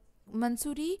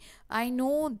 Mansuri, I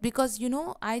know, because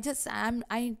I'm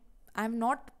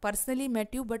not personally met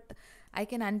you, but I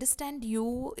can understand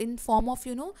you in form of,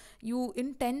 you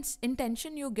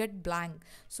intention, you get blank.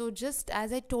 So just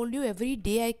as I told you, every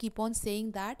day I keep on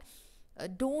saying that,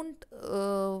 don't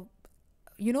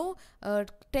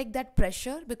take that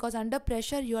pressure, because under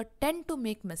pressure you are tend to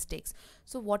make mistakes.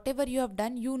 So whatever you have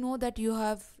done, that you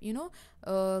have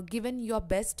given your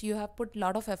best, you have put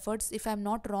lot of efforts. If I'm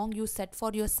not wrong, you set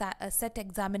for your set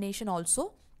examination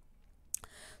also.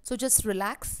 So just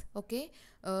relax. Okay,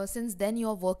 since then you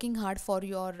are working hard for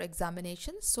your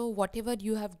examination. So whatever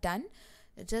you have done,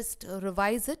 just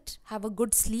revise it, have a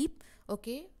good sleep.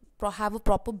 Okay, have a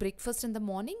proper breakfast in the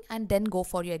morning, and then go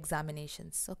for your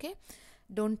examinations. Okay,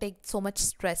 don't take so much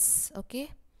stress.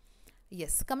 Okay,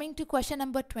 yes, coming to question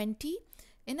number 20.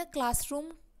 In a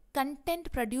classroom,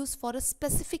 content produced for a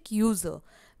specific user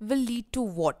will lead to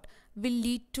what? Will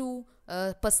lead to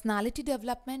personality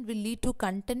development, will lead to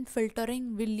content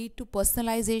filtering, will lead to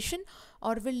personalization,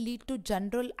 or will lead to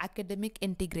general academic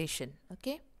integration.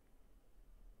 Okay,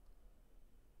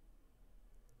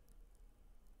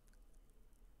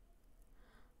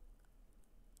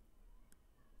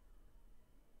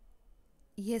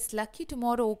 yes, lucky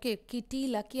tomorrow. Okay, Kitty,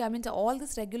 lucky. I mean, all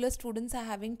these regular students are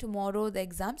having tomorrow the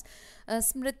exams.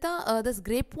 Smrita, this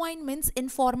grapevine means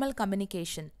informal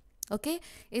communication. Okay,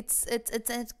 it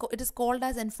is called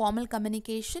as informal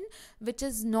communication, which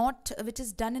is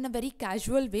done in a very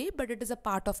casual way, but it is a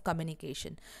part of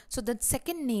communication. So the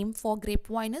second name for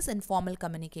grapevine is informal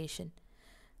communication.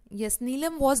 Yes,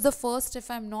 Neelam was the first,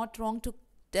 if I'm not wrong, to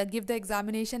give the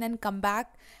examination and come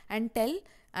back and tell,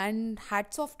 and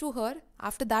hats off to her.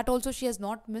 After that also, she has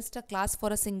not missed a class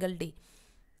for a single day.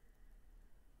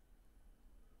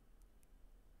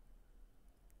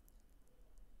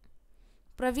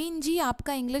 Praveen जी,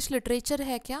 आपका English literature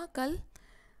है क्या कल?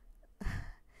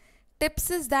 Tips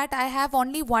is that I have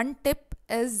only one tip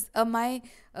as my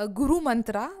guru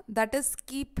mantra, that is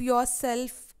keep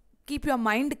your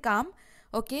mind calm.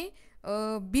 Okay,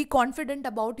 be confident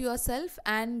about yourself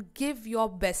and give your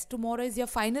best. Tomorrow is your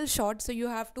final shot, so you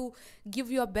have to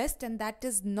give your best, and that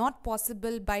is not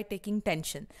possible by taking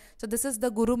tension. So this is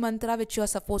the guru mantra which you are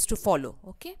supposed to follow.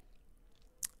 Okay,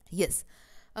 yes.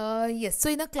 Yes, so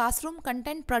in a classroom,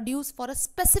 content produced for a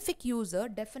specific user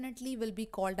definitely will be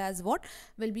called as what?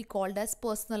 Will be called as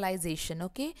personalization.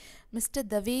 Okay, Mr.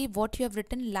 Dave, what you have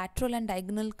written, lateral and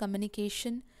diagonal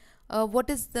communication, what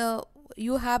is the,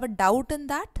 you have a doubt in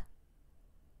that?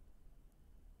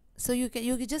 So you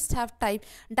just have type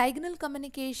diagonal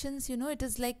communications, it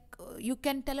is like you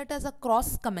can tell it as a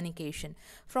cross communication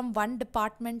from one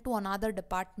department to another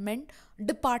department,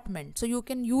 so you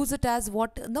can use it as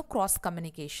what the cross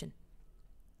communication.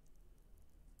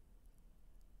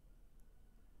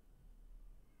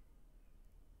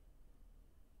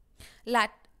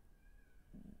 Lat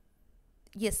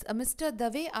Yes, Mr.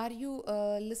 Dave, are you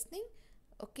listening?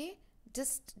 Okay,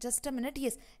 just a minute.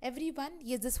 Yes, everyone.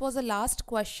 Yes, this was the last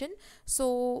question.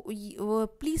 So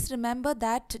please remember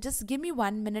that. Just give me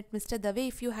 1 minute, Mr. Dave.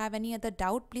 If you have any other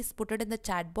doubt, please put it in the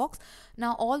chat box.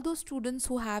 Now, all those students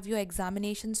who have your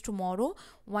examinations tomorrow,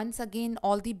 once again,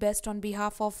 all the best on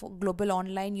behalf of Global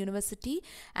Online University,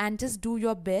 and just do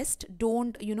your best.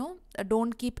 Don't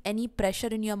keep any pressure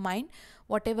in your mind.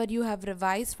 Whatever you have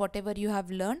revised, whatever you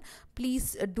have learned,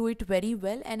 please do it very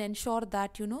well and ensure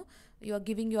that you are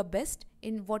giving your best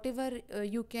in whatever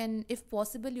you can. If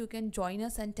possible, you can join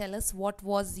us and tell us what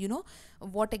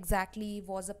exactly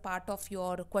was a part of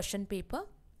your question paper.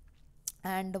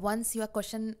 And once your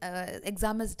question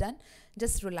exam is done,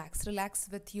 just relax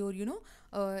with your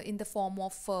in the form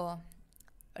of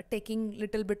taking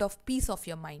little bit of peace of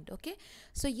your mind. Okay,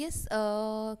 so yes,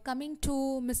 coming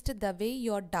to Mr. Dave,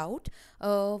 your doubt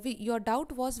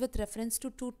was with reference to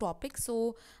two topics.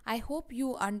 So I hope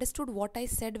you understood what I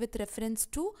said with reference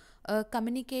to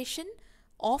communication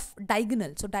of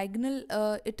diagonal. So diagonal,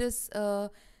 it is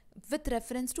with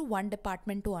reference to one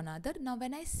department to another. Now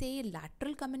when I say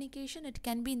lateral communication, it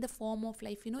can be in the form of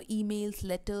like emails,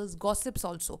 letters, gossips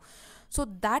also. So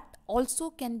that also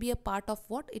can be a part of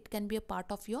what it can be a part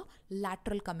of your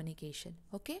lateral communication.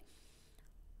 Okay,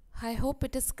 I hope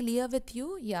it is clear with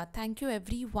you. Yeah, thank you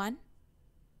everyone.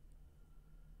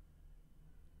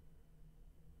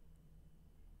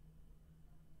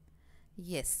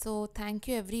 Yes, so thank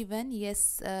you everyone.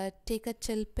 Yes, take a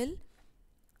chill pill.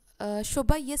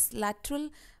 Shobha, yes,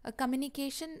 lateral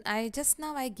communication. I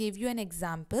gave you an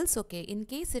examples. Okay, in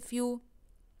case if you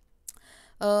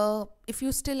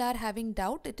still are having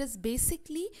doubt, it is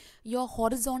basically your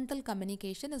horizontal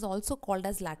communication is also called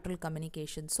as lateral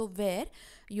communication. So where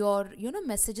your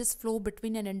messages flow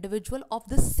between an individual of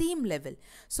the same level.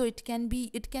 So it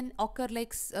can occur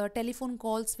like telephone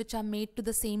calls which are made to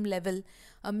the same level,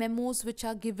 memos which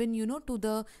are given to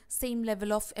the same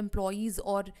level of employees,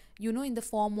 or in the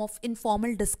form of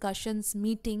informal discussions,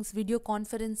 meetings, video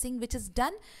conferencing, which is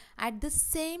done at the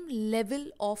same level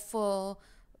of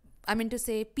I mean to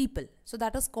say people. So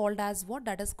that is called as what?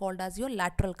 That is called as your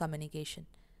lateral communication.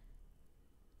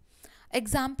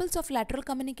 Examples of lateral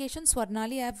communication,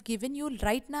 Swarnali, I have given you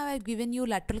right now. I have given you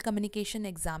lateral communication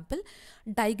example.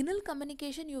 Diagonal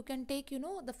communication, you can take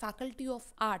the faculty of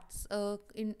arts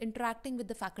in interacting with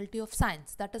the faculty of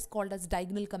science. That is called as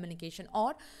diagonal communication.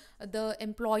 Or the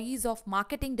employees of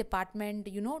marketing department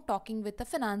talking with the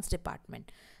finance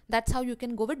department. That's how you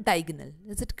can go with diagonal.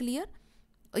 Is it clear?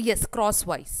 Yes,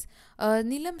 crosswise.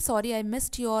 Neelam, sorry, I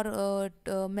missed your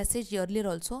message earlier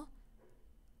also.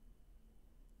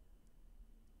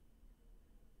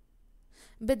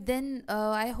 But then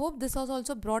I hope this was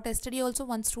also brought yesterday. Also,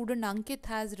 one student Ankit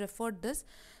has referred this.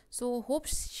 So hope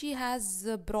she has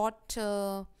brought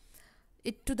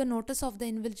it to the notice of the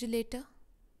invigilator,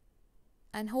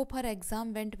 and hope her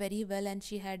exam went very well and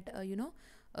she had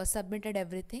submitted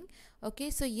everything. Okay,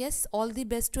 so yes, all the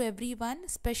best to everyone,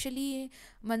 especially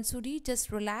Mansuri. Just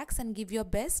relax and give your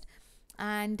best,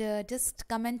 and just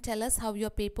come and tell us how your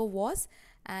paper was,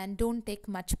 and don't take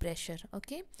much pressure.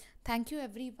 Okay, thank you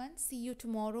everyone. See you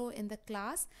tomorrow in the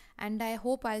class, and I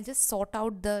hope I'll just sort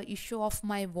out the issue of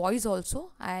my voice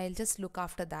also. I'll just look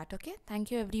after that. Okay, thank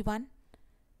you everyone.